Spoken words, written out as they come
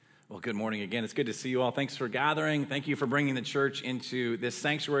Good morning again. It's good to see you all. Thanks for gathering. Thank you for bringing the church into this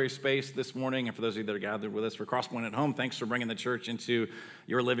sanctuary space this morning. And for those of you that are gathered with us for Crosspoint at home, thanks for bringing the church into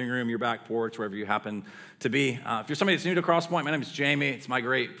your living room, your back porch, wherever you happen to be. If you're somebody that's new to Crosspoint, my name is Jamie. It's my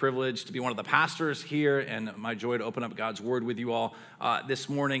great privilege to be one of the pastors here and my joy to open up God's Word with you all this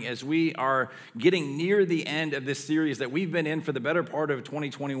morning as we are getting near the end of this series that we've been in for the better part of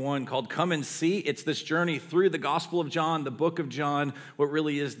 2021 called Come and See. It's this journey through the Gospel of John, the book of John, what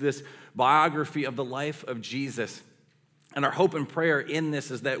really is this biography of the life of Jesus. And our hope and prayer in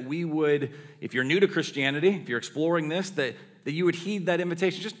this is that we would, if you're new to Christianity, if you're exploring this, that you would heed that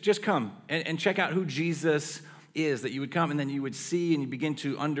invitation. Just come and check out who Jesus is, that you would come and then you would see and you begin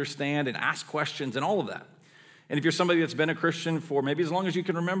to understand and ask questions and all of that. And if you're somebody that's been a Christian for maybe as long as you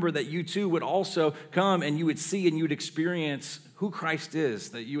can remember, that you too would also come and you would see and you would experience who Christ is,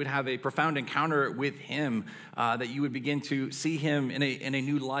 that you would have a profound encounter with him, that you would begin to see him in a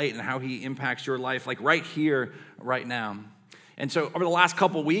new light and how he impacts your life, like right here, right now. And so over the last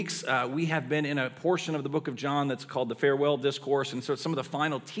couple weeks, we have been in a portion of the book of John that's called the Farewell Discourse. And so it's some of the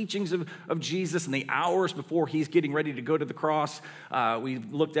final teachings of Jesus in the hours before he's getting ready to go to the cross. We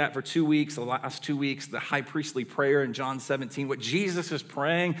looked at for 2 weeks, the last 2 weeks, the high priestly prayer in John 17, what Jesus is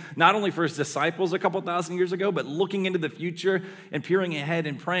praying, not only for his disciples a couple thousand years ago, but looking into the future and peering ahead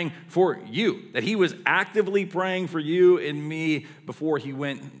and praying for you, that he was actively praying for you and me before he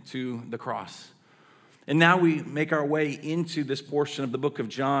went to the cross. And now we make our way into this portion of the book of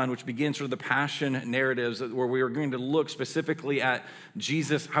John, which begins sort of the passion narratives, where we are going to look specifically at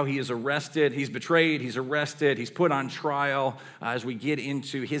Jesus, how he is arrested, he's betrayed, he's arrested, he's put on trial as we get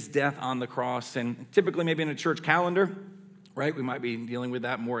into his death on the cross. And typically maybe in a church calendar, right, we might be dealing with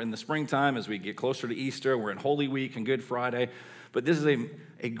that more in the springtime as we get closer to Easter. We're in Holy Week and Good Friday. But this is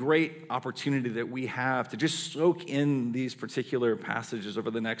a great opportunity that we have to just soak in these particular passages over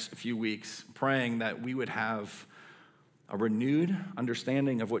the next few weeks, praying that we would have a renewed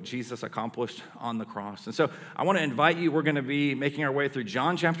understanding of what Jesus accomplished on the cross. And so I want to invite you, we're going to be making our way through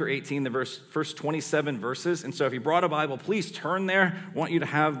John chapter 18, the first 27 verses. And so if you brought a Bible, please turn there. I want you to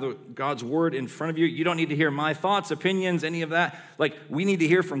have God's word in front of you. You don't need to hear my thoughts, opinions, any of that. Like, we need to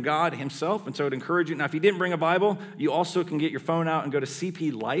hear from God himself. And so I'd encourage you. Now, if you didn't bring a Bible, you also can get your phone out and go to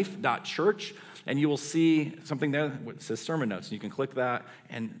cplife.church, and you will see something there that says sermon notes. And you can click that,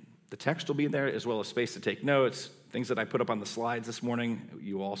 and the text will be there, as well as space to take notes. Things that I put up on the slides this morning,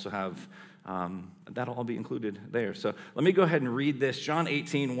 you also have, that'll all be included there. So let me go ahead and read this. John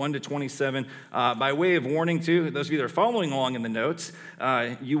 18, 1 to 27. By way of warning, too, those of you that are following along in the notes,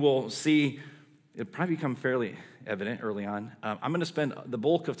 you will see, it'll probably become fairly evident early on. I'm going to spend the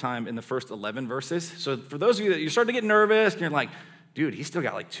bulk of time in the first 11 verses. So for those of you that you're starting to get nervous, and you're like, dude, he's still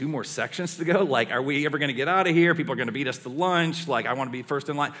got like 2 more sections to go. Like, are we ever going to get out of here? People are going to beat us to lunch. Like, I want to be first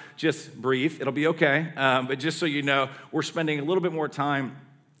in line. Just breathe. It'll be okay. But just so you know, we're spending a little bit more time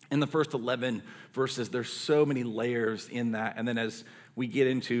in the first 11 verses. There's so many layers in that. And then as we get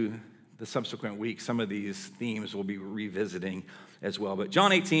into the subsequent weeks, some of these themes we'll be revisiting as well. But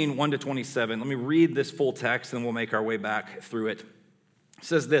John 18, 1 to 27. Let me read this full text, and then we'll make our way back through it. It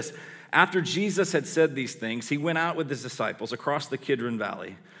says this: After Jesus had said these things, he went out with his disciples across the Kidron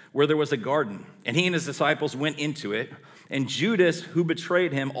Valley, where there was a garden, and he and his disciples went into it. And Judas, who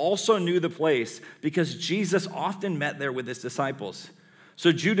betrayed him, also knew the place, because Jesus often met there with his disciples.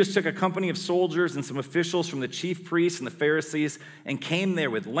 So Judas took a company of soldiers and some officials from the chief priests and the Pharisees and came there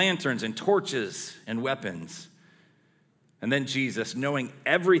with lanterns and torches and weapons. And then Jesus, knowing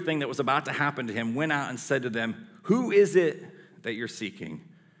everything that was about to happen to him, went out and said to them, "Who is it that you're seeking?"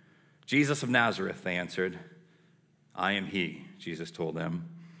 "Jesus of Nazareth," they answered. "I am he," Jesus told them.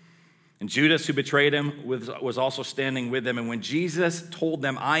 And Judas, who betrayed him, was also standing with them. And when Jesus told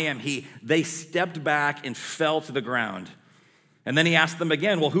them, "I am he," they stepped back and fell to the ground. And then he asked them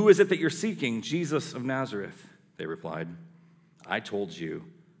again, "Well, who is it that you're seeking?" "Jesus of Nazareth," they replied. "I told you,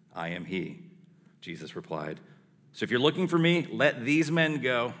 I am he," Jesus replied. "So if you're looking for me, let these men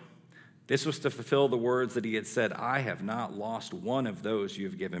go." This was to fulfill the words that he had said, "I have not lost one of those you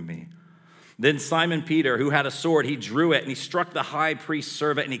have given me." Then Simon Peter, who had a sword, he drew it, and he struck the high priest's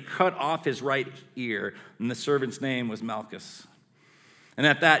servant, and he cut off his right ear, and the servant's name was Malchus. And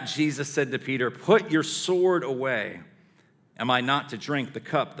at that, Jesus said to Peter, "Put your sword away. Am I not to drink the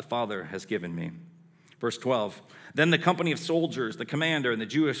cup the Father has given me?" Verse 12, then the company of soldiers, the commander, and the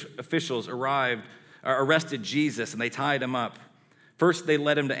Jewish officials arrested Jesus, and they tied him up. First, they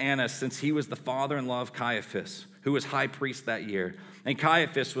led him to Annas, since he was the father-in-law of Caiaphas, who was high priest that year. And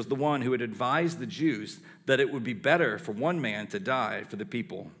Caiaphas was the one who had advised the Jews that it would be better for one man to die for the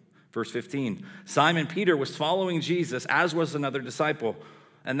people. Verse 15, Simon Peter was following Jesus, as was another disciple.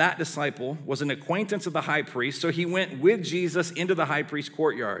 and that disciple was an acquaintance of the high priest, so he went with Jesus into the high priest's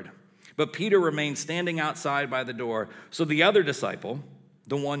courtyard. But Peter remained standing outside by the door. So the other disciple,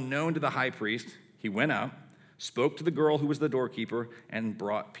 the one known to the high priest, he went out, spoke to the girl who was the doorkeeper, and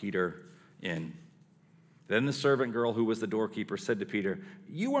brought Peter in. Then the servant girl who was the doorkeeper said to Peter,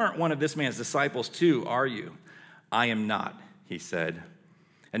 "You aren't one of this man's disciples too, are you?" "I am not," he said.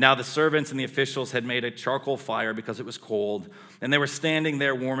 And now the servants and the officials had made a charcoal fire because it was cold, and they were standing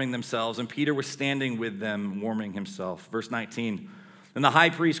there warming themselves, and Peter was standing with them warming himself. Verse 19, and the high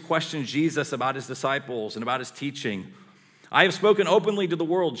priest questioned Jesus about his disciples and about his teaching. "I have spoken openly to the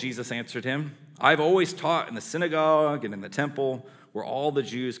world," Jesus answered him. "I have always taught in the synagogue and in the temple where all the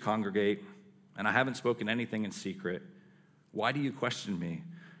Jews congregate, and I haven't spoken anything in secret. Why do you question me?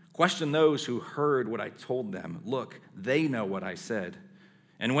 Question those who heard what I told them. Look, they know what I said."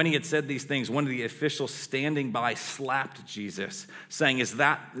 And when he had said these things, one of the officials standing by slapped Jesus, saying, Is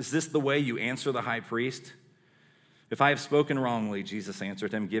this the way you answer the high priest?" "If I have spoken wrongly," Jesus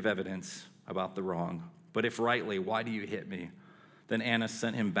answered him, "give evidence about the wrong. But if rightly, why do you hit me?" Then Annas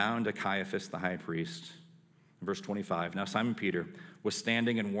sent him bound to Caiaphas the high priest. Verse 25, now Simon Peter was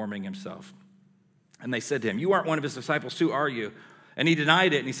standing and warming himself. And they said to him, "You aren't one of his disciples too, are you?" And he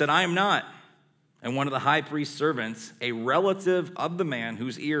denied it, and he said, "I am not." And one of the high priest's servants, a relative of the man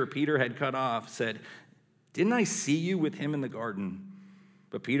whose ear Peter had cut off, said, "Didn't I see you with him in the garden?"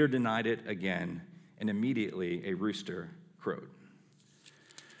 But Peter denied it again, and immediately a rooster crowed.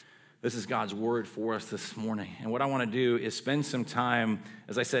 This is God's word for us this morning. And what I want to do is spend some time,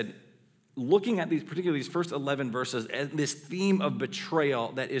 as I said, looking at particularly these first 11 verses, and this theme of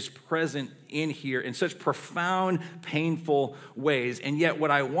betrayal that is present in here in such profound, painful ways. And yet what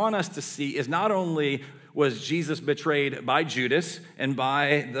I want us to see is not only was Jesus betrayed by Judas and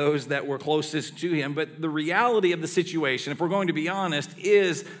by those that were closest to him, but the reality of the situation, if we're going to be honest,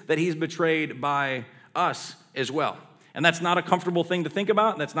 is that he's betrayed by us as well. And that's not a comfortable thing to think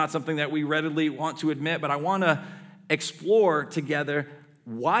about. That's not something that we readily want to admit, but I want to explore together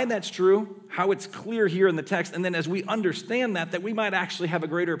why that's true, how it's clear here in the text, and then as we understand that we might actually have a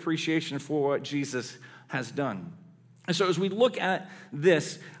greater appreciation for what Jesus has done. And so as we look at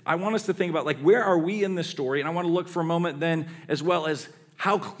this, I want us to think about, where are we in this story? And I want to look for a moment then as well as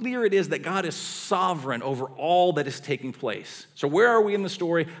how clear it is that God is sovereign over all that is taking place. So where are we in the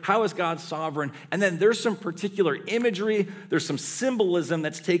story? How is God sovereign? And then there's some particular imagery, there's some symbolism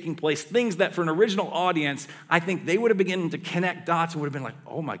that's taking place, things that for an original audience, I think they would have begun to connect dots and would have been like,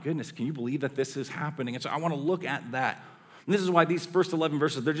 oh my goodness, can you believe that this is happening? And so I want to look at that. And this is why these first 11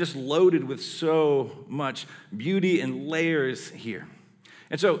 verses, they're just loaded with so much beauty and layers here.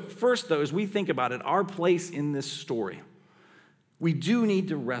 And so first, though, as we think about it, our place in this story, we do need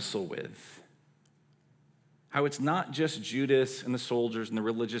to wrestle with how it's not just Judas and the soldiers and the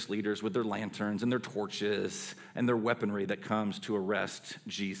religious leaders with their lanterns and their torches and their weaponry that comes to arrest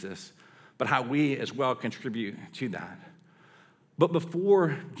Jesus, but how we as well contribute to that. But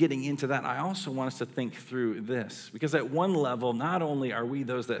before getting into that, I also want us to think through this, because at one level, not only are we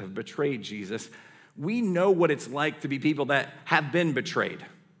those that have betrayed Jesus, we know what it's like to be people that have been betrayed.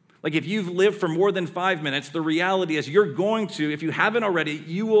 If you've lived for more than 5 minutes, the reality is you're going to, if you haven't already,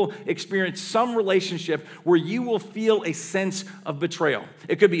 you will experience some relationship where you will feel a sense of betrayal.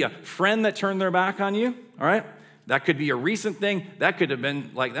 It could be a friend that turned their back on you, all right? That could be a recent thing. That could have been,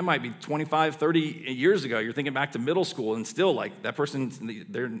 that might be 25, 30 years ago. You're thinking back to middle school and still, that person,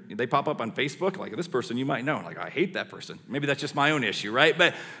 they pop up on Facebook. This person you might know. I hate that person. Maybe that's just my own issue, right?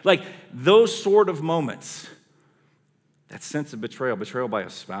 But, those sort of moments, that sense of betrayal by a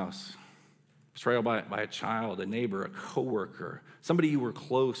spouse, betrayal by a child, a neighbor, a coworker, somebody you were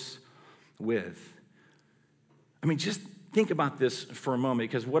close with. Just think about this for a moment,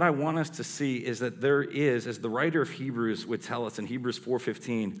 because what I want us to see is that there is, as the writer of Hebrews would tell us in Hebrews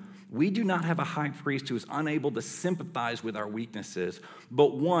 4:15, we do not have a high priest who is unable to sympathize with our weaknesses,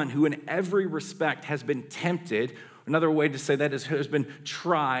 but one who in every respect has been tempted. Another way to say that is has been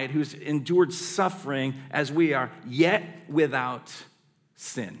tried, who's endured suffering as we are, yet without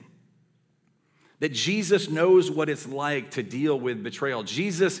sin. That Jesus knows what it's like to deal with betrayal.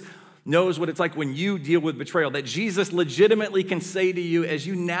 Jesus knows what it's like when you deal with betrayal. That Jesus legitimately can say to you as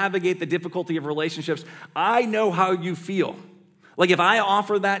you navigate the difficulty of relationships, I know how you feel. If I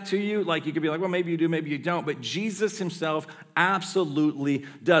offer that to you, you could be well, maybe you do, maybe you don't. But Jesus himself absolutely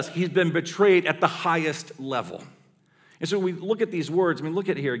does. He's been betrayed at the highest level. And so we look at these words, look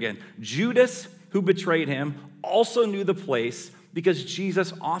at it here again. Judas, who betrayed him, also knew the place because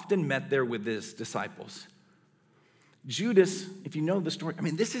Jesus often met there with his disciples. Judas, if you know the story, I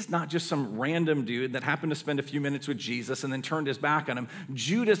mean, this is not just some random dude that happened to spend a few minutes with Jesus and then turned his back on him.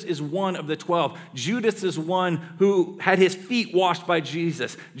 Judas is one of the 12. Judas is one who had his feet washed by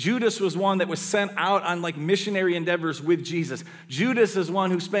Jesus. Judas was one that was sent out on like missionary endeavors with Jesus. Judas is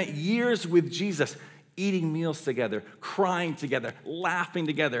one who spent years with Jesus, eating meals together, crying together, laughing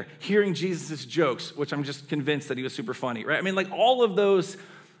together, hearing Jesus' jokes, which I'm just convinced that he was super funny, right? I mean, like all of those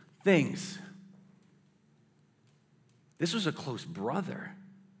things. This was a close brother.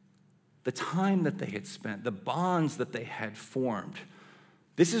 The time that they had spent, the bonds that they had formed.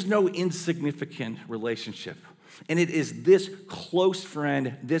 This is no insignificant relationship. And it is this close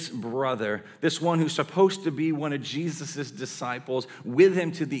friend, this brother, this one who's supposed to be one of Jesus' disciples, with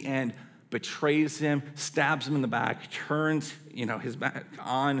him to the end, betrays him, stabs him in the back, turns, his back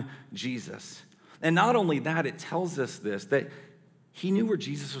on Jesus. And not only that, it tells us this, that he knew where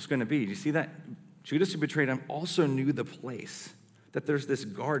Jesus was going to be. Do you see that? Judas, who betrayed him, also knew the place, that there's this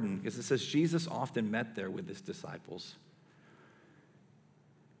garden, because it says Jesus often met there with his disciples.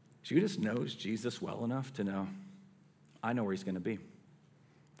 Judas knows Jesus well enough to know, I know where he's going to be,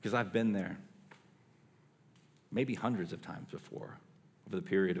 because I've been there maybe hundreds of times before over the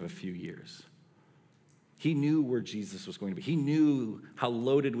period of a few years. He knew where Jesus was going to be. He knew how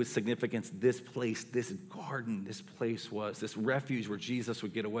loaded with significance this place, this garden, this place was, this refuge where Jesus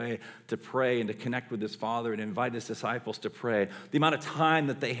would get away to pray and to connect with his Father and invite his disciples to pray. The amount of time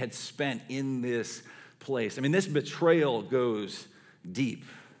that they had spent in this place. I mean, this betrayal goes deep.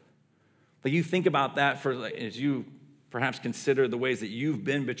 But you think about that as you perhaps consider the ways that you've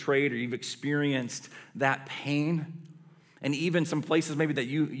been betrayed or you've experienced that pain. And even some places maybe that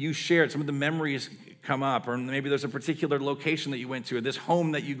you shared, some of the memories come up, or maybe there's a particular location that you went to, or this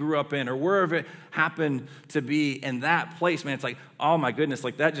home that you grew up in, or wherever it happened to be. In that place, man, it's like, oh my goodness,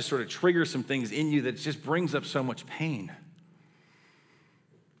 like that just sort of triggers some things in you that just brings up so much pain. I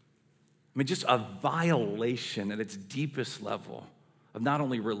mean, just a violation at its deepest level of not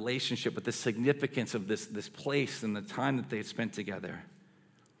only relationship, but the significance of this place and the time that they had spent together.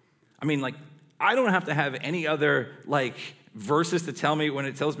 I mean, like, I don't have to have any other, verses to tell me when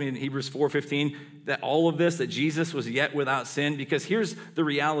it tells me in Hebrews 4:15 that all of this, that Jesus was yet without sin, because here's the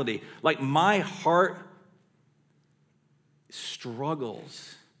reality. My heart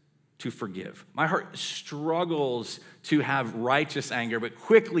struggles to forgive. My heart struggles to have righteous anger, but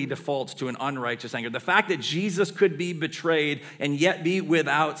quickly defaults to an unrighteous anger. The fact that Jesus could be betrayed and yet be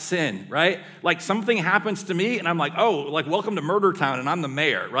without sin, right? Something happens to me and I'm like, oh, welcome to Murder Town and I'm the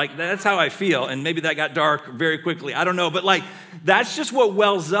mayor, right? That's how I feel. And maybe that got dark very quickly. I don't know, but that's just what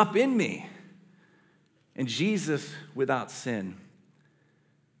wells up in me. And Jesus without sin.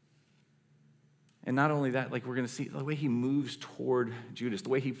 And not only that, we're going to see the way he moves toward Judas, the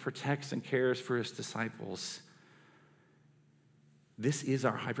way he protects and cares for his disciples. This is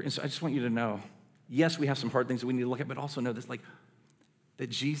our high priest. And so I just want you to know, yes, we have some hard things that we need to look at, but also know this, that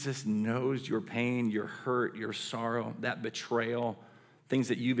Jesus knows your pain, your hurt, your sorrow, that betrayal, things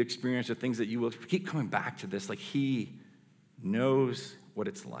that you've experienced or things that you will keep coming back to this. He knows what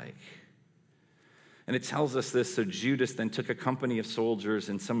it's like. And it tells us this, so Judas then took a company of soldiers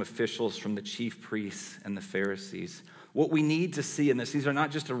and some officials from the chief priests and the Pharisees. What we need to see in this, these are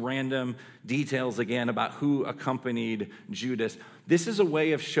not just random details, again, about who accompanied Judas. This is a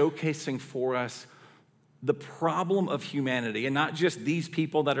way of showcasing for us the problem of humanity, and not just these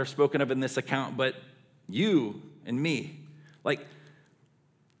people that are spoken of in this account, but you and me.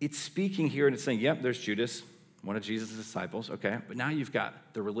 It's speaking here and it's saying, yep, there's Judas, one of Jesus' disciples, okay? But now you've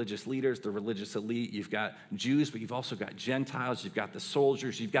got the religious leaders, the religious elite, you've got Jews, but you've also got Gentiles, you've got the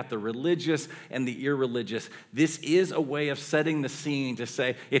soldiers, you've got the religious and the irreligious. This is a way of setting the scene to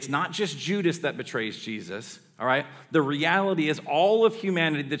say, it's not just Judas that betrays Jesus, all right? The reality is all of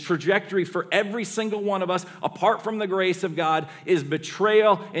humanity, the trajectory for every single one of us, apart from the grace of God, is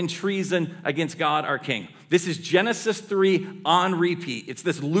betrayal and treason against God, our King. This is Genesis 3 on repeat. It's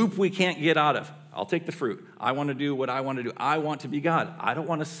this loop we can't get out of. I'll take the fruit. I want to do what I want to do. I want to be God. I don't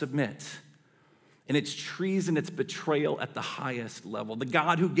want to submit. And it's treason, it's betrayal at the highest level. The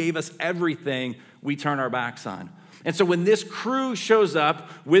God who gave us everything, we turn our backs on. And so when this crew shows up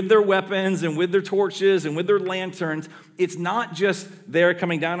with their weapons and with their torches and with their lanterns, it's not just they're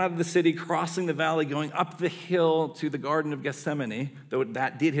coming down out of the city, crossing the valley, going up the hill to the Garden of Gethsemane, though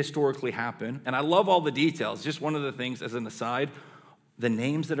that did historically happen. And I love all the details. Just one of the things as an aside, the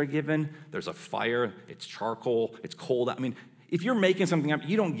names that are given, there's a fire, it's charcoal, it's cold. I mean, if you're making something up,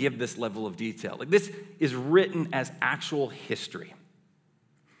 you don't give this level of detail. This is written as actual history.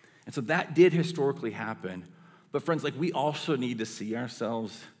 And so that did historically happen. But friends, we also need to see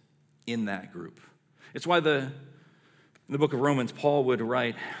ourselves in that group. It's why the In the book of Romans, Paul would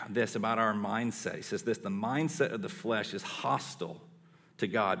write this about our mindset. He says this: the mindset of the flesh is hostile to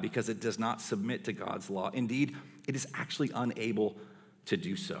God because it does not submit to God's law. Indeed, it is actually unable to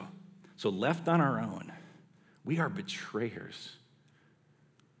do so. So left on our own, we are betrayers.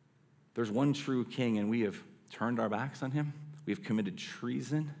 There's one true king, and we have turned our backs on him. We've committed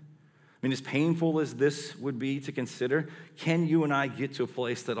treason. I mean, as painful as this would be to consider, can you and I get to a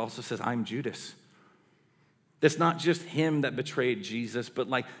place that also says, I'm Judas? It's not just him that betrayed Jesus, but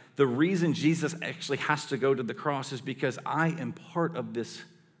like the reason Jesus actually has to go to the cross is because I am part of this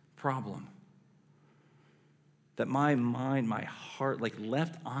problem. That my mind, my heart, like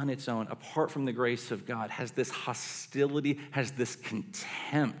left on its own, apart from the grace of God, has this hostility, has this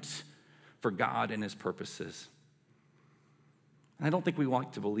contempt for God and his purposes. And I don't think we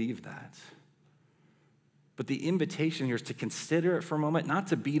want to believe that. But the invitation here is to consider it for a moment, not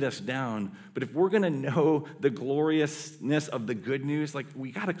to beat us down, but if we're going to know the gloriousness of the good news, like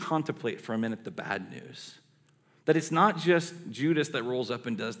we got to contemplate for a minute the bad news. That it's not just Judas that rolls up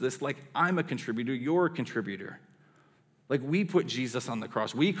and does this. Like, I'm a contributor, you're a contributor. Like, we put Jesus on the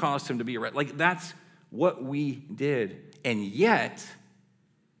cross. We caused him to be arrested. Like, that's what we did. And yet,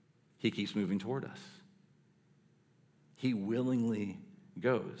 he keeps moving toward us. He willingly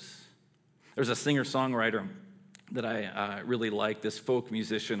goes. There's a singer-songwriter that I really like, this folk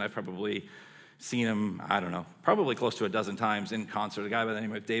musician. I've probably seen him, I don't know, probably close to a dozen times in concert, a guy by the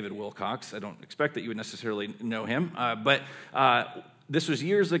name of David Wilcox. I don't expect that you would necessarily know him, but this was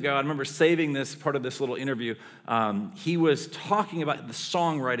years ago. I remember saving this part of this little interview. He was talking about the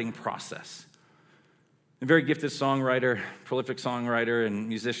songwriting process. A very gifted songwriter, prolific songwriter and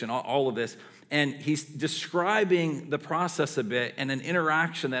musician, all of this. And he's describing the process a bit and an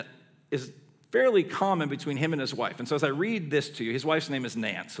interaction that is fairly common between him and his wife. And so as I read this to you, his wife's name is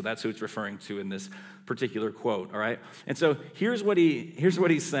Nance, so that's who it's referring to in this particular quote, all right? And so here's what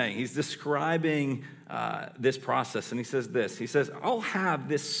he's saying. He's describing this process, and he says this. He says, I'll have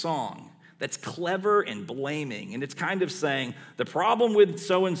this song that's clever and blaming, and it's kind of saying, the problem with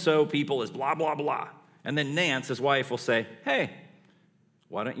so-and-so people is blah, blah, blah. And then Nance, his wife, will say, hey,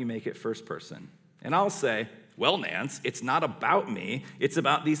 why don't you make it first person? And I'll say, well, Nance, it's not about me, it's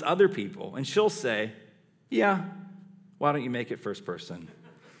about these other people. And she'll say, yeah, why don't you make it first person?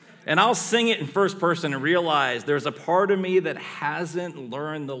 And I'll sing it in first person and realize there's a part of me that hasn't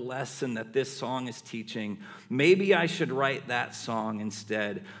learned the lesson that this song is teaching. Maybe I should write that song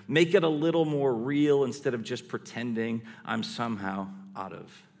instead. Make it a little more real instead of just pretending I'm somehow out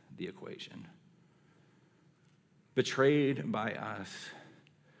of the equation. Betrayed by us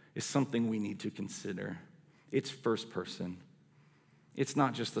is something we need to consider. It's first person. It's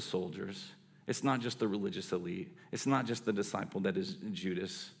not just the soldiers. It's not just the religious elite. It's not just the disciple that is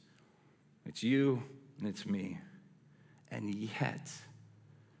Judas. It's you and it's me. And yet,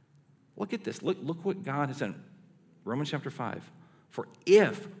 look at this. Look what God has done. Romans chapter 5. For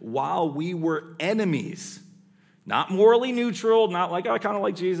if while we were enemies, not morally neutral, not like, oh, I kind of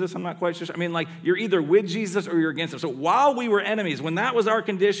like Jesus, I'm not quite sure. I mean, like, you're either with Jesus or you're against him. So while we were enemies, when that was our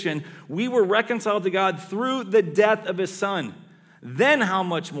condition, we were reconciled to God through the death of his son. Then how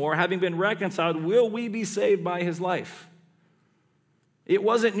much more, having been reconciled, will we be saved by his life? It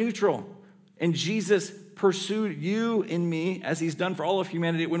wasn't neutral. And Jesus pursued you and me, as he's done for all of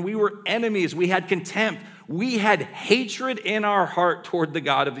humanity. When we were enemies, we had contempt. We had hatred in our heart toward the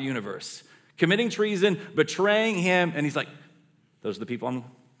God of the universe. Committing treason, betraying him, and he's like, those are the people I'm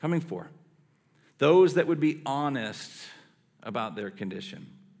coming for. Those that would be honest about their condition.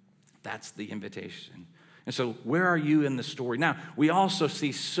 That's the invitation. And so where are you in the story? Now, we also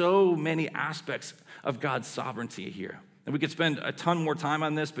see so many aspects of God's sovereignty here. And we could spend a ton more time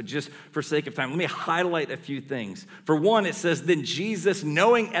on this, but just for sake of time, let me highlight a few things. For one, it says, then Jesus,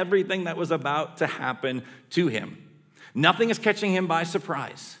 knowing everything that was about to happen to him. Nothing is catching him by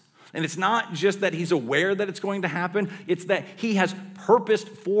surprise. And it's not just that he's aware that it's going to happen, it's that he has purposed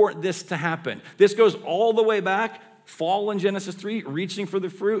for this to happen. This goes all the way back, fall in Genesis 3, reaching for the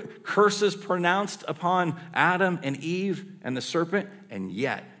fruit, curses pronounced upon Adam and Eve and the serpent, and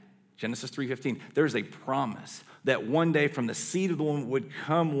yet, Genesis 3:15, there's a promise that one day from the seed of the woman would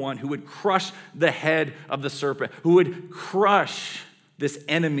come one who would crush the head of the serpent, who would crush this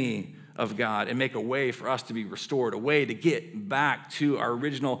enemy of God and make a way for us to be restored, a way to get back to our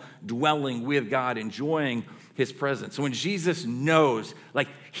original dwelling with God, enjoying his presence. So when Jesus knows, like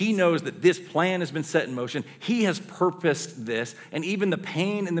he knows that this plan has been set in motion, he has purposed this, and even the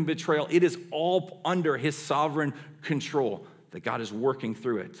pain and the betrayal, it is all under his sovereign control, that God is working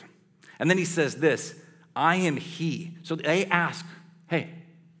through it. And then he says this, I am he. So they ask, hey,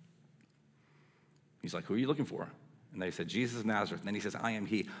 he's like, who are you looking for? And they said, Jesus of Nazareth. And then he says, I am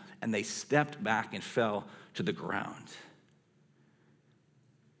he. And they stepped back and fell to the ground.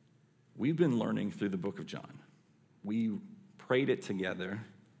 We've been learning through the book of John. We prayed it together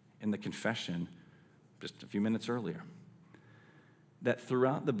in the confession just a few minutes earlier. That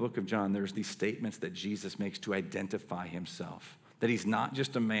throughout the book of John, there's these statements that Jesus makes to identify himself. That he's not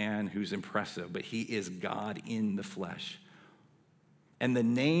just a man who's impressive, but he is God in the flesh. And the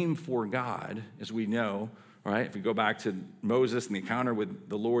name for God, as we know, right? If we go back to Moses and the encounter with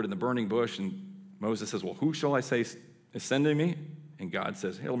the Lord in the burning bush, and Moses says, well, who shall I say is sending me? And God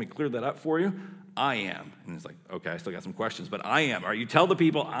says, hey, let me clear that up for you. I am. And it's like, okay, I still got some questions, but I am. All right, you tell the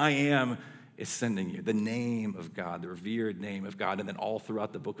people I am is sending you. The name of God, the revered name of God. And then all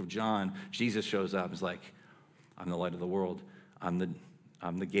throughout the book of John, Jesus shows up. He's like, I'm the light of the world. I'm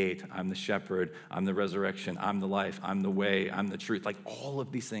the gate. I'm the shepherd. I'm the resurrection. I'm the life. I'm the way. I'm the truth. Like all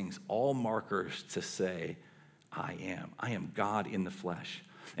of these things, all markers to say, I am. I am God in the flesh.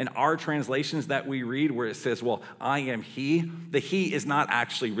 And our translations that we read where it says, well, I am he, the he is not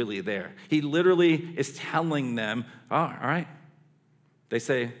actually really there. He literally is telling them, oh, all right. They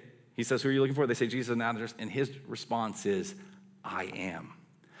say, he says, who are you looking for? They say, Jesus of Nazareth. And his response is, I am.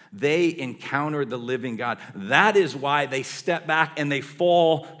 They encountered the living God. That is why they step back and they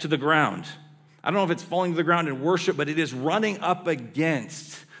fall to the ground. I don't know if it's falling to the ground in worship, but it is running up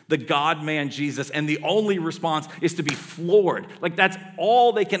against the God-man Jesus, and the only response is to be floored. Like that's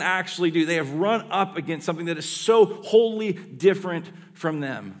all they can actually do. They have run up against something that is so wholly different from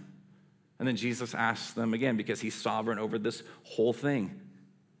them. And then Jesus asks them again, because he's sovereign over this whole thing,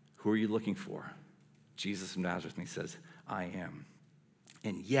 who are you looking for? Jesus of Nazareth, and he says, I am.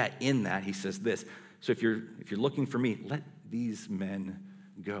 And yet in that, he says this, so if you're looking for me, let these men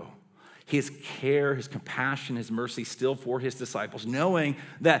go. His care, his compassion, his mercy still for his disciples, knowing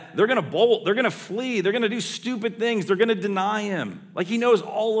that they're going to bolt, they're going to flee, they're going to do stupid things, they're going to deny him. Like he knows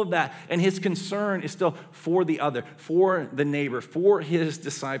all of that, and his concern is still for the other, for the neighbor, for his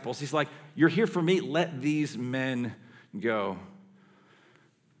disciples. He's like, you're here for me, let these men go.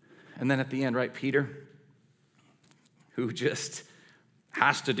 And then at the end, right, Peter, who just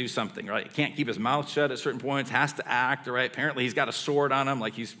has to do something, right? He can't keep his mouth shut at certain points, has to act, right? Apparently he's got a sword on him,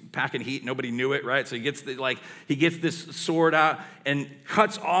 like he's packing heat, nobody knew it, right? So he gets this sword out and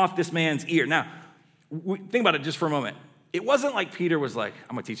cuts off this man's ear. Now, think about it just for a moment. It wasn't like Peter was like,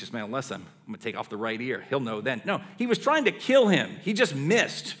 I'm gonna teach this man a lesson. I'm gonna take off the right ear. He'll know then. No, he was trying to kill him. He just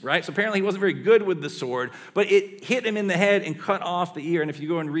missed, right? So apparently he wasn't very good with the sword, but it hit him in the head and cut off the ear. And if you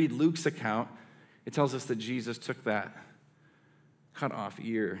go and read Luke's account, it tells us that Jesus took that cut off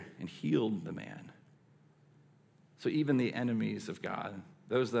ear and healed the man. So even the enemies of God,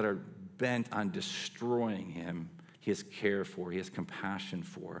 those that are bent on destroying him, he has care for, he has compassion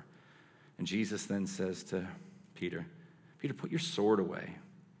for. And Jesus then says to Peter, Peter, put your sword away.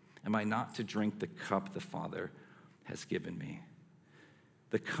 Am I not to drink the cup the Father has given me?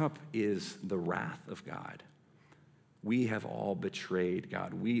 The cup is the wrath of God. We have all betrayed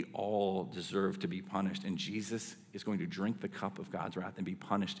God. We all deserve to be punished. And Jesus is going to drink the cup of God's wrath and be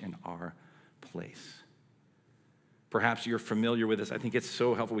punished in our place. Perhaps you're familiar with this. I think it's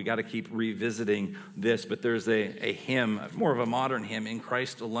so helpful. We got to keep revisiting this. But there's a hymn, more of a modern hymn, In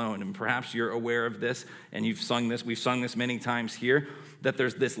Christ Alone. And perhaps you're aware of this, and you've sung this. We've sung this many times here, that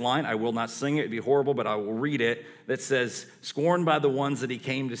there's this line. I will not sing it. It'd be horrible, but I will read it. That says, scorned by the ones that he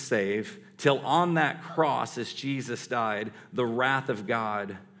came to save, till on that cross as Jesus died, the wrath of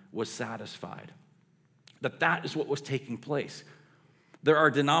God was satisfied. That is what was taking place. There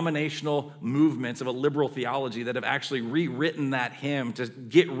are denominational movements of a liberal theology that have actually rewritten that hymn to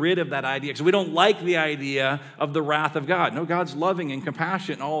get rid of that idea, because we don't like the idea of the wrath of God. No, God's loving and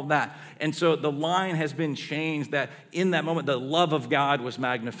compassionate and all of that. And so the line has been changed that in that moment, the love of God was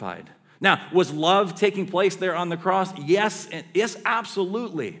magnified. Now, was love taking place there on the cross? Yes,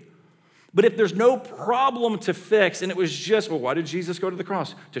 absolutely. But if there's no problem to fix, and it was just, well, why did Jesus go to the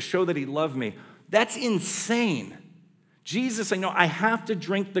cross? To show that he loved me. That's insane. Jesus saying, no, I have to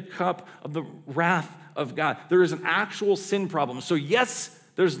drink the cup of the wrath of God. There is an actual sin problem. So yes,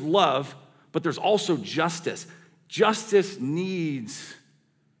 there's love, but there's also justice. Justice needs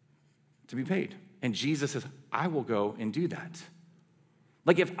to be paid. And Jesus says, I will go and do that.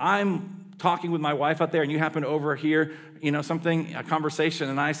 Like if I'm talking with my wife out there and you happen to overhear, a conversation,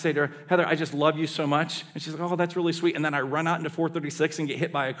 and I say to her, Heather, I just love you so much. And she's like, oh, that's really sweet. And then I run out into 436 and get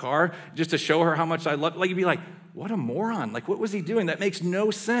hit by a car just to show her how much I love. Like you'd be like, what a moron. Like what was he doing? That makes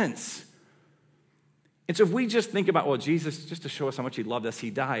no sense. And so if we just think about, well, Jesus, just to show us how much he loved us, he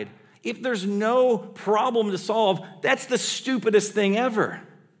died. If there's no problem to solve, that's the stupidest thing ever.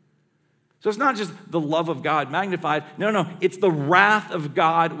 So it's not just the love of God magnified. No, it's the wrath of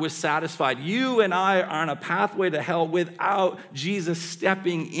God was satisfied. You and I are on a pathway to hell without Jesus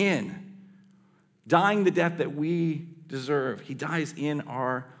stepping in, dying the death that we deserve. He dies in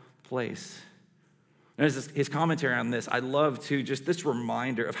our place. And as his commentary on this, I love to just this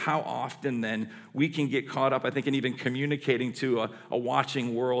reminder of how often then we can get caught up, I think, in even communicating to a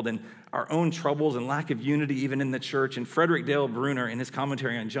watching world and our own troubles and lack of unity even in the church. And Frederick Dale Bruner, in his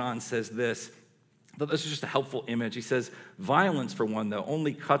commentary on John, says this. I thought this is just a helpful image. He says, violence, for one, though,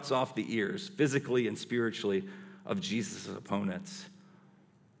 only cuts off the ears, physically and spiritually, of Jesus' opponents.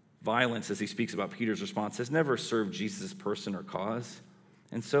 Violence, as he speaks about Peter's response, has never served Jesus' person or cause.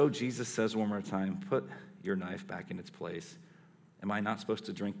 And so Jesus says one more time, put your knife back in its place. Am I not supposed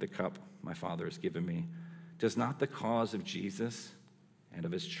to drink the cup my Father has given me? Does not the cause of Jesus and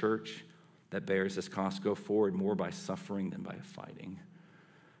of his church that bears this cost go forward more by suffering than by fighting?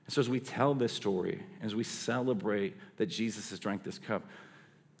 And so as we tell this story, as we celebrate that Jesus has drank this cup,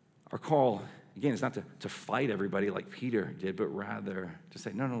 our call, again, is not to fight everybody like Peter did, but rather to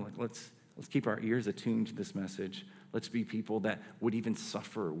say, no, let's keep our ears attuned to this message. Let's be people that would even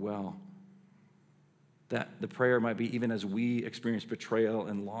suffer well. That the prayer might be, even as we experience betrayal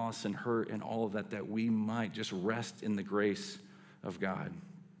and loss and hurt and all of that we might just rest in the grace of God.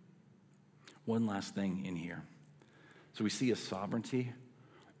 One last thing in here. So we see a sovereignty.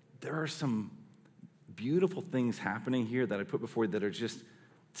 There are some beautiful things happening here that I put before you that are just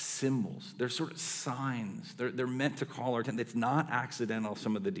symbols. They're sort of signs. They're meant to call our attention. It's not accidental,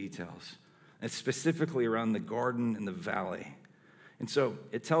 some of the details. It's specifically around the garden and the valley. And so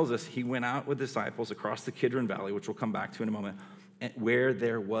it tells us he went out with disciples across the Kidron Valley, which we'll come back to in a moment, where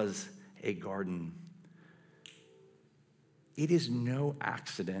there was a garden. It is no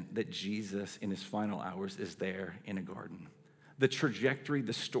accident that Jesus, in his final hours, is there in a garden. The trajectory,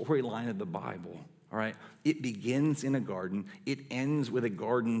 the storyline of the Bible, all right, it begins in a garden. It ends with a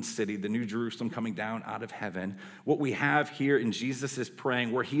garden city, the New Jerusalem coming down out of heaven. What we have here in Jesus is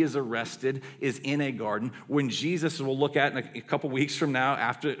praying, where he is arrested, is in a garden. When Jesus, we'll look at in a couple weeks from now,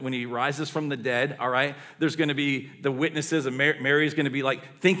 after when he rises from the dead, all right, there's going to be the witnesses, and Mary's going to be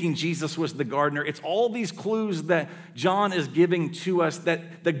like thinking Jesus was the gardener. It's all these clues that John is giving to us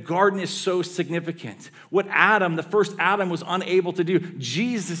that the garden is so significant. What Adam, the first Adam, was unable to do,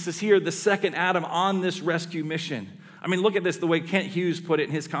 Jesus is here, the second Adam, on this rescue mission. I mean, look at this, the way Kent Hughes put it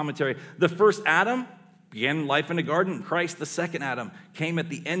in his commentary. The first Adam began life in a garden. Christ, the second Adam, came at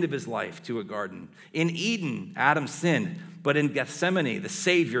the end of his life to a garden. In Eden, Adam sinned, but in Gethsemane, the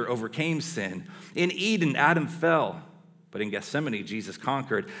Savior overcame sin. In Eden, Adam fell, but in Gethsemane, Jesus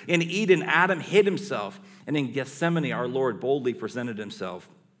conquered. In Eden, Adam hid himself, and in Gethsemane, our Lord boldly presented himself.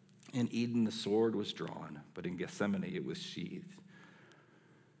 In Eden, the sword was drawn, but in Gethsemane, it was sheathed.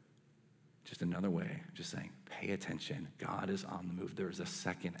 Just another way of just saying, pay attention. God is on the move. There is a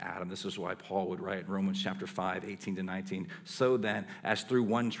second Adam. This is why Paul would write in Romans chapter 5, 18 to 19. So then, as through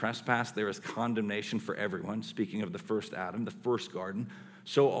one trespass there is condemnation for everyone, speaking of the first Adam, the first garden,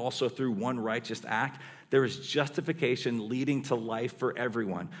 so also through one righteous act, there is justification leading to life for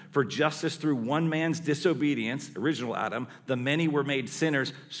everyone. For just as through one man's disobedience, original Adam, the many were made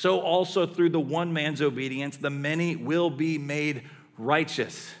sinners, so also through the one man's obedience, the many will be made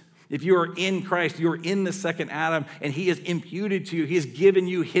righteous. If you are in Christ, you are in the second Adam, and he has imputed to you, he has given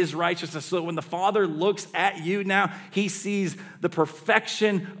you his righteousness. So when the Father looks at you now, he sees the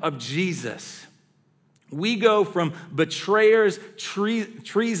perfection of Jesus. We go from betrayers,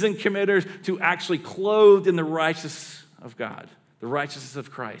 treason committers, to actually clothed in the righteousness of God, the righteousness of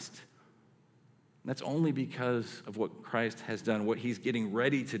Christ. And that's only because of what Christ has done, what he's getting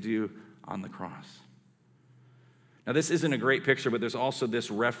ready to do on the cross. Now, this isn't a great picture, but there's also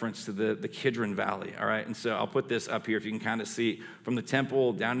this reference to the Kidron Valley, all right? And so I'll put this up here if you can kind of see from the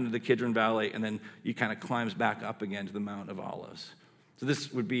temple down into the Kidron Valley, and then he kind of climbs back up again to the Mount of Olives. So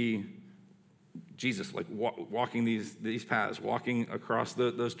this would be Jesus, like walking these paths, walking across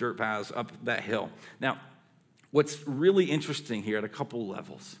those dirt paths up that hill. Now, what's really interesting here at a couple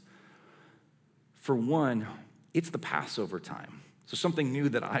levels, for one, it's the Passover time. So something new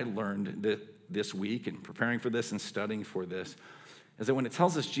that I learned this week and preparing for this and studying for this is that when it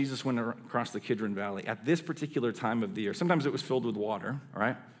tells us Jesus went across the Kidron Valley, at this particular time of the year, sometimes it was filled with water, all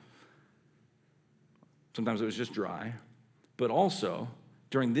right? Sometimes it was just dry. But also,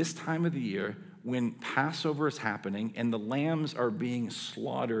 during this time of the year, when Passover is happening and the lambs are being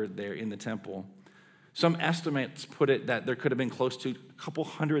slaughtered there in the temple, some estimates put it that there could have been close to a couple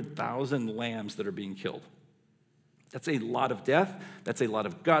 100,000 lambs that are being killed. That's a lot of death. That's a lot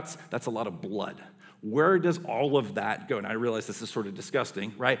of guts. That's a lot of blood. Where does all of that go? And I realize this is sort of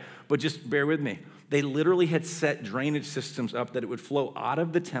disgusting, right? But just bear with me. They literally had set drainage systems up that it would flow out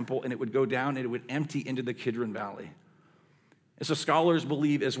of the temple and it would go down and it would empty into the Kidron Valley. And so scholars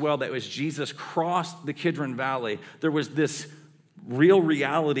believe as well that as Jesus crossed the Kidron Valley, there was this real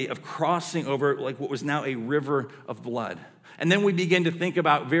reality of crossing over like what was now a river of blood. And then we begin to think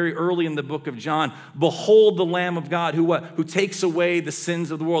about very early in the book of John, behold the Lamb of God who takes away the sins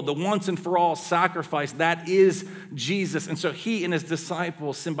of the world, the once and for all sacrifice, that is Jesus. And so he and his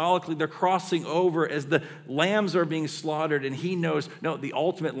disciples, symbolically, they're crossing over as the lambs are being slaughtered, and he knows, no, the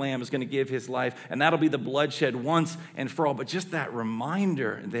ultimate lamb is going to give his life, and that'll be the bloodshed once and for all. But just that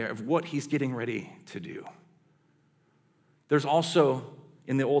reminder there of what he's getting ready to do. There's also,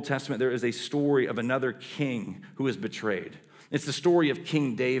 in the Old Testament, there is a story of another king who is betrayed. It's the story of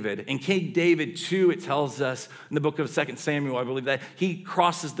King David. And King David, too, it tells us in the book of 2 Samuel, I believe, that he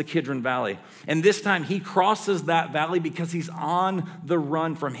crosses the Kidron Valley. And this time he crosses that valley because he's on the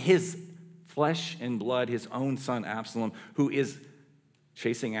run from his flesh and blood, his own son Absalom, who is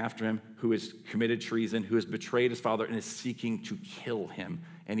chasing after him, who has committed treason, who has betrayed his father and is seeking to kill him.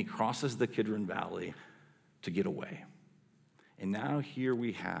 And he crosses the Kidron Valley to get away. And now here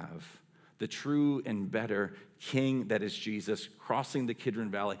we have the true and better king that is Jesus crossing the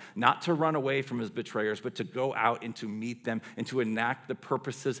Kidron Valley, not to run away from his betrayers, but to go out and to meet them and to enact the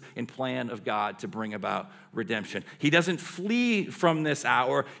purposes and plan of God to bring about redemption. He doesn't flee from this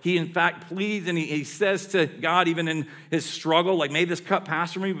hour. He, in fact, pleads and he says to God, even in his struggle, like, may this cup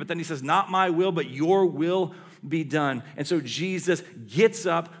pass from me, but then he says, not my will, but your will be done. And so Jesus gets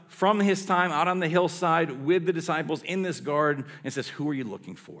up from his time out on the hillside with the disciples in this garden and says, who are you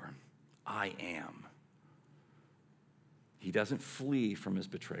looking for? I am. He doesn't flee from his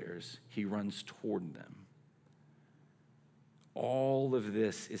betrayers. He runs toward them. All of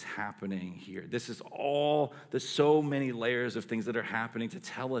this is happening here. This is all the so many layers of things that are happening to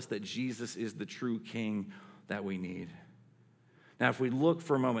tell us that Jesus is the true king that we need. Now, if we look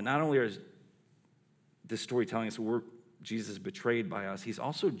for a moment, not only is this story telling us Jesus is betrayed by us, he's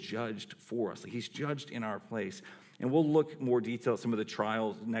also judged for us. Like, he's judged in our place. And we'll look more detail at some of the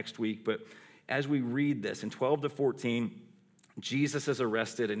trials next week. But as we read this, in 12 to 14, Jesus is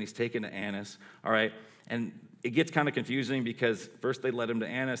arrested and he's taken to Annas, all right? And it gets kind of confusing because first they led him to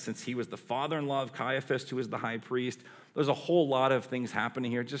Annas since he was the father-in-law of Caiaphas, who was the high priest. There's a whole lot of things happening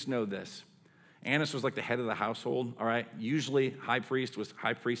here. Just know this. Annas was like the head of the household, all right? Usually high priest was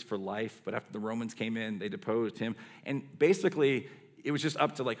high priest for life, but after the Romans came in, they deposed him. And basically, it was just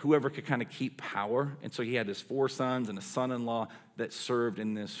up to like whoever could kind of keep power. And so he had his 4 sons and a son-in-law that served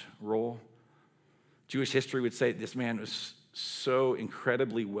in this role. Jewish history would say this man was so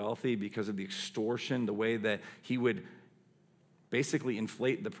incredibly wealthy because of the extortion, the way that he would basically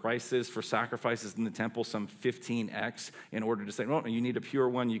inflate the prices for sacrifices in the temple some 15x in order to say, no, you need a pure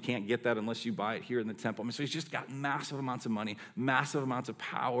one. You can't get that unless you buy it here in the temple. I mean, so he's just got massive amounts of money, massive amounts of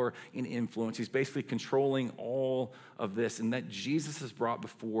power and influence. He's basically controlling all of this, and that Jesus is brought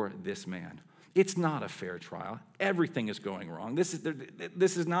before this man. It's not a fair trial. Everything is going wrong. This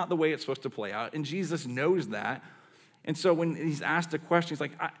is not the way it's supposed to play out, and Jesus knows that. And so when he's asked a question, he's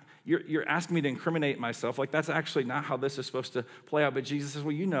like, you're asking me to incriminate myself. Like, that's actually not how this is supposed to play out. But Jesus says,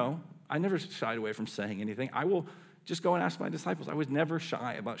 well, you know, I never shied away from saying anything. I will just go and ask my disciples. I was never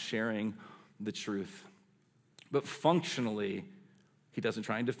shy about sharing the truth. But functionally, he doesn't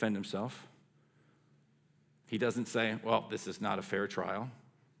try and defend himself. He doesn't say, well, this is not a fair trial.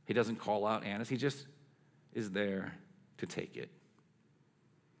 He doesn't call out Annas. He just is there to take it,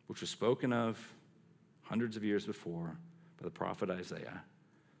 which was spoken of hundreds of years before by the prophet Isaiah.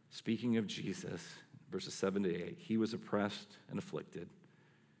 Speaking of Jesus, verses 7 to 8, he was oppressed and afflicted,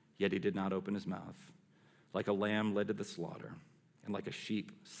 yet he did not open his mouth. Like a lamb led to the slaughter, and like a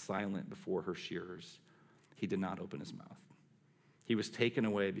sheep silent before her shearers, he did not open his mouth. He was taken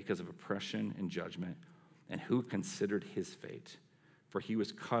away because of oppression and judgment, and who considered his fate? For he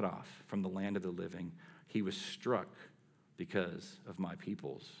was cut off from the land of the living. He was struck because of my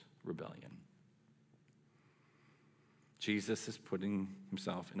people's rebellion. Jesus is putting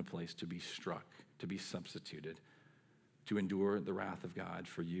himself in a place to be struck, to be substituted, to endure the wrath of God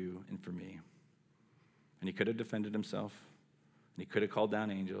for you and for me. And he could have defended himself, and he could have called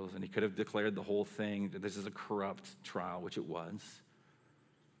down angels, and he could have declared the whole thing that this is a corrupt trial, which it was.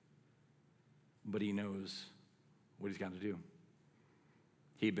 But he knows what he's got to do.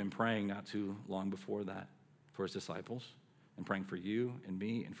 He'd been praying not too long before that for his disciples, and praying for you and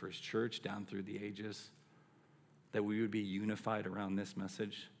me and for his church down through the ages, that we would be unified around this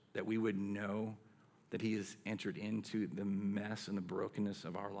message, that we would know that he has entered into the mess and the brokenness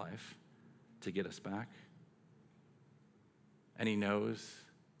of our life, to get us back. And he knows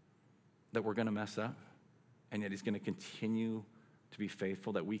that we're going to mess up, and yet he's going to continue to be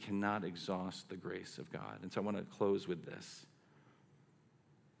faithful, that we cannot exhaust the grace of God. And so I want to close with this.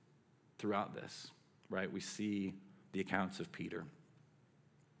 Throughout this, right, we see the accounts of Peter.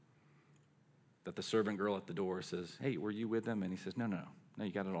 That the servant girl at the door says, hey, were you with him? And he says, no,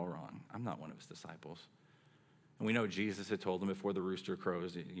 you got it all wrong. I'm not one of his disciples. And we know Jesus had told him before the rooster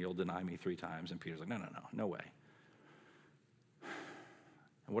crows, you'll deny me 3 times. And Peter's like, no way.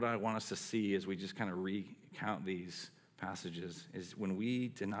 And what I want us to see as we just kind of recount these passages is when we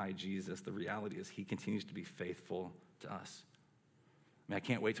deny Jesus, the reality is he continues to be faithful to us. I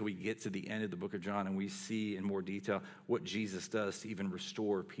can't wait till we get to the end of the book of John and we see in more detail what Jesus does to even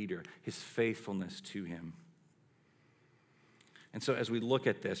restore Peter, his faithfulness to him. And so as we look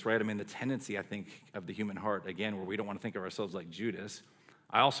at this, right, the tendency, I think, of the human heart, again, where we don't want to think of ourselves like Judas,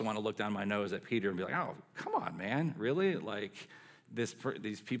 I also want to look down my nose at Peter and be like, oh, come on, man, really? Like,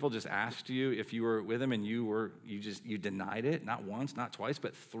 these people just asked you if you were with him and you denied it, not once, not twice,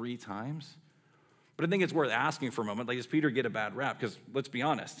 but 3 times. But I think it's worth asking for a moment, like, does Peter get a bad rap? Because let's be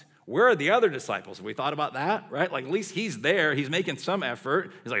honest, where are the other disciples? Have we thought about that, right? Like, at least he's there. He's making some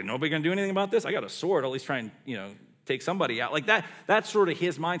effort. He's like, nobody going to do anything about this? I got a sword. I'll at least try and, take somebody out. Like that. That's sort of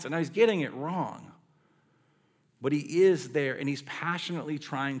his mindset. Now, he's getting it wrong. But he is there, and he's passionately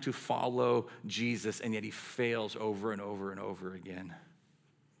trying to follow Jesus, and yet he fails over and over and over again.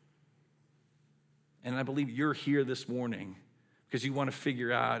 And I believe you're here this morning because you want to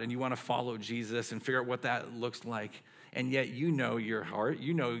figure out and you want to follow Jesus and figure out what that looks like. And yet you know your heart,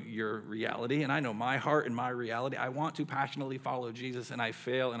 you know your reality, and I know my heart and my reality. I want to passionately follow Jesus, and I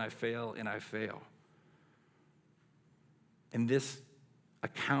fail, and I fail, and I fail. And this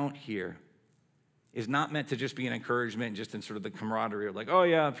account here is not meant to just be an encouragement just in sort of the camaraderie of like, oh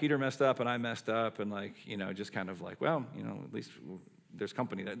yeah, Peter messed up and I messed up, and like, just kind of like, well, at least there's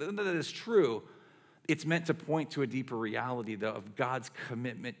company there. That is true. It's meant to point to a deeper reality, though, of God's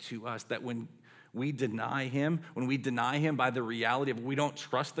commitment to us, that when we deny him by the reality of we don't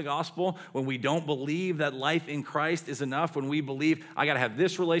trust the gospel, when we don't believe that life in Christ is enough, when we believe I got to have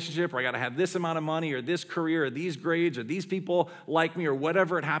this relationship or I got to have this amount of money or this career or these grades or these people like me or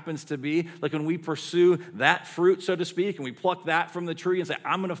whatever it happens to be, like when we pursue that fruit, so to speak, and we pluck that from the tree and say,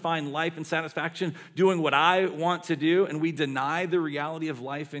 I'm going to find life and satisfaction doing what I want to do, and we deny the reality of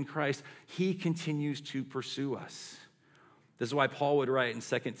life in Christ, he continues to pursue us. This is why Paul would write in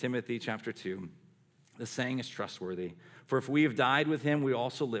 2 Timothy chapter 2, the saying is trustworthy. For if we have died with him, we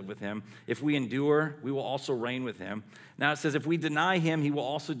also live with him. If we endure, we will also reign with him. Now it says, if we deny him, he will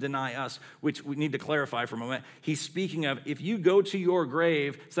also deny us, which we need to clarify for a moment. He's speaking of if you go to your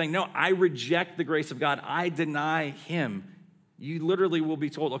grave saying, no, I reject the grace of God, I deny him, you literally will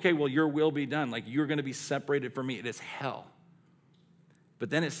be told, okay, well, your will be done. Like, you're going to be separated from me. It is hell. But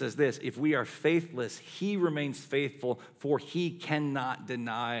then it says this, if we are faithless, he remains faithful, for he cannot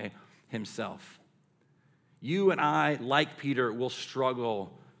deny himself. You and I, like Peter, will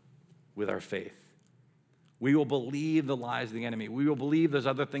struggle with our faith. We will believe the lies of the enemy. We will believe those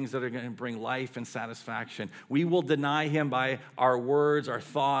other things that are going to bring life and satisfaction. We will deny him by our words, our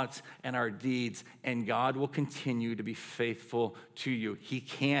thoughts, and our deeds, and God will continue to be faithful to you. He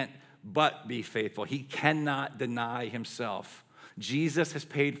can't but be faithful. He cannot deny himself. Jesus has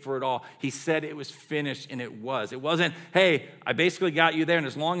paid for it all. He said it was finished, and it was. It wasn't, hey, I basically got you there, and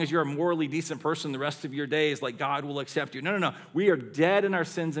as long as you're a morally decent person the rest of your days, like, God will accept you. No. We are dead in our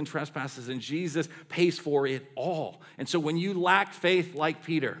sins and trespasses, and Jesus pays for it all. And so when you lack faith like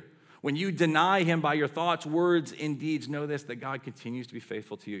Peter, when you deny him by your thoughts, words, and deeds, know this, that God continues to be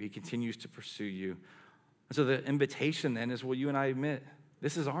faithful to you. He continues to pursue you. And so the invitation then is, will you and I admit,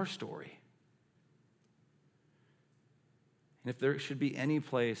 this is our story. And if there should be any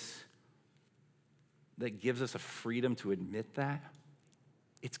place that gives us a freedom to admit that,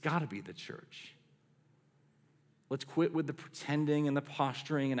 it's got to be the church. Let's quit with the pretending and the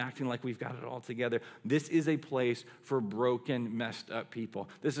posturing and acting like we've got it all together. This is a place for broken, messed up people.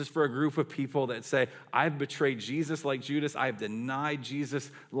 This is for a group of people that say, I've betrayed Jesus like Judas. I've denied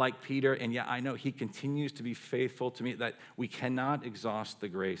Jesus like Peter. And yet I know he continues to be faithful to me, that we cannot exhaust the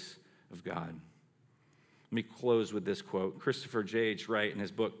grace of God. Let me close with this quote. Christopher J.H. Wright, in his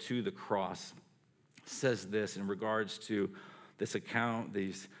book, To the Cross, says this in regards to this account,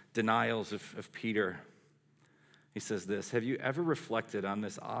 these denials of Peter. He says this, have you ever reflected on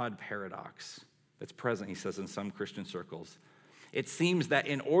this odd paradox that's present, he says, in some Christian circles? It seems that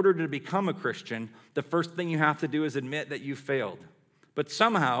in order to become a Christian, the first thing you have to do is admit that you failed. But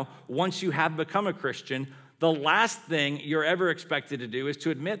somehow, once you have become a Christian, the last thing you're ever expected to do is to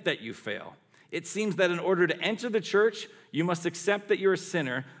admit that you fail. It seems that in order to enter the church, you must accept that you're a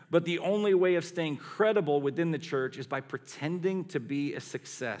sinner, but the only way of staying credible within the church is by pretending to be a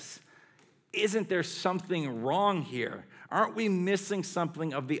success. Isn't there something wrong here? Aren't we missing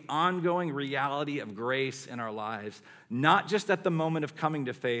something of the ongoing reality of grace in our lives, not just at the moment of coming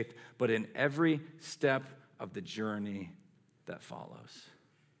to faith, but in every step of the journey that follows?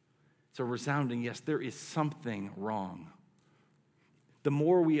 It's a resounding yes, there is something wrong. The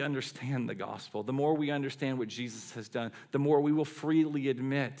more we understand the gospel, the more we understand what Jesus has done, the more we will freely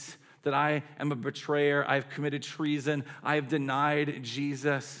admit that I am a betrayer, I've committed treason, I have denied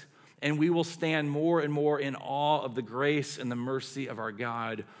Jesus, and we will stand more and more in awe of the grace and the mercy of our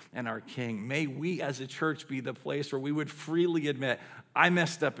God and our King. May we as a church be the place where we would freely admit, I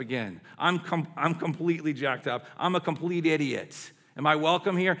messed up again. I'm completely jacked up. I'm a complete idiot. Am I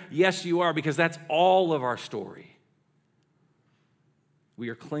welcome here? Yes, you are, because that's all of our story. We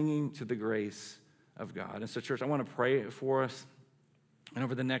are clinging to the grace of God. And so, church, I want to pray for us. And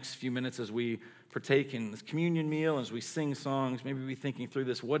over the next few minutes as we partake in this communion meal, as we sing songs, maybe be thinking through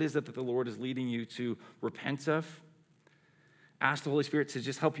this. What is it that the Lord is leading you to repent of? Ask the Holy Spirit to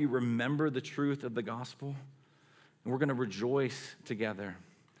just help you remember the truth of the gospel. And we're going to rejoice together.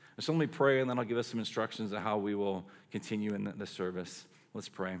 So let me pray, and then I'll give us some instructions on how we will continue in the service. Let's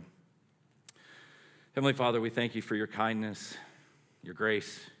pray. Heavenly Father, we thank you for your kindness, your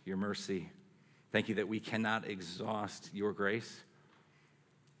grace, your mercy. Thank you that we cannot exhaust your grace,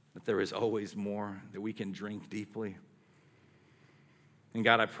 that there is always more, that we can drink deeply. And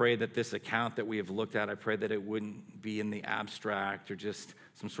God, I pray that this account that we have looked at, I pray that it wouldn't be in the abstract or just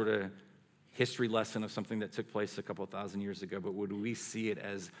some sort of history lesson of something that took place a couple of thousand years ago, but would we see it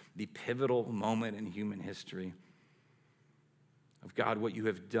as the pivotal moment in human history of God, what you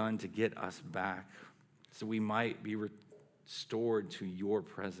have done to get us back so we might be restored to your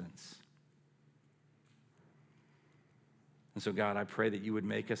presence. And so, God, I pray that you would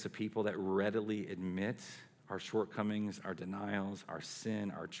make us a people that readily admit our shortcomings, our denials, our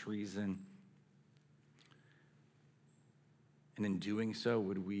sin, our treason. And in doing so,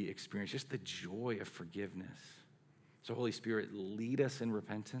 would we experience just the joy of forgiveness? So, Holy Spirit, lead us in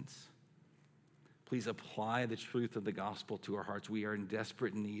repentance. Please apply the truth of the gospel to our hearts. We are in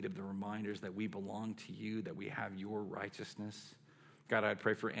desperate need of the reminders that we belong to you, that we have your righteousness. God, I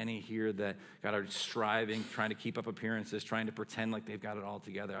pray for any here that, God, are striving, trying to keep up appearances, trying to pretend like they've got it all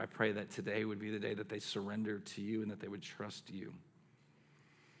together. I pray that today would be the day that they surrender to you and that they would trust you.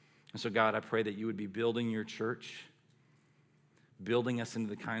 And so, God, I pray that you would be building your church, building us into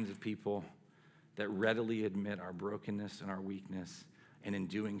the kinds of people that readily admit our brokenness and our weakness, and in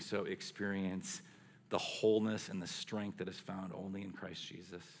doing so experience the wholeness and the strength that is found only in Christ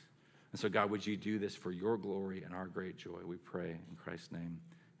Jesus. And so, God, would you do this for your glory and our great joy? We pray in Christ's name,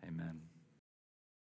 amen.